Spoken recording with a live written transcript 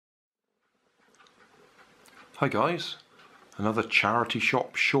Hi guys, another charity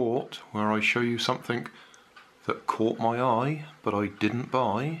shop short where I show you something that caught my eye but I didn't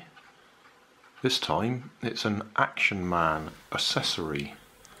buy. This time it's an Action Man accessory,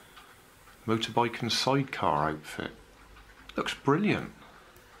 motorbike and sidecar outfit. Looks brilliant,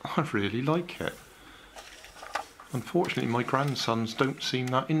 I really like it. Unfortunately my grandsons don't seem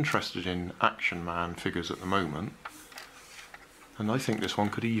that interested in Action Man figures at the moment, and I think this one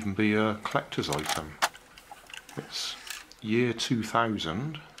could even be a collector's item. It's year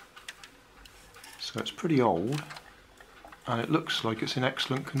 2000, so it's pretty old, and it looks like it's in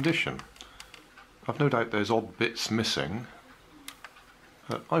excellent condition. I've no doubt there's odd bits missing,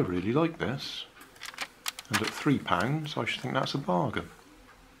 but I really like this, and at £3 I should think that's a bargain,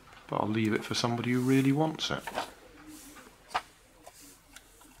 but I'll leave it for somebody who really wants it.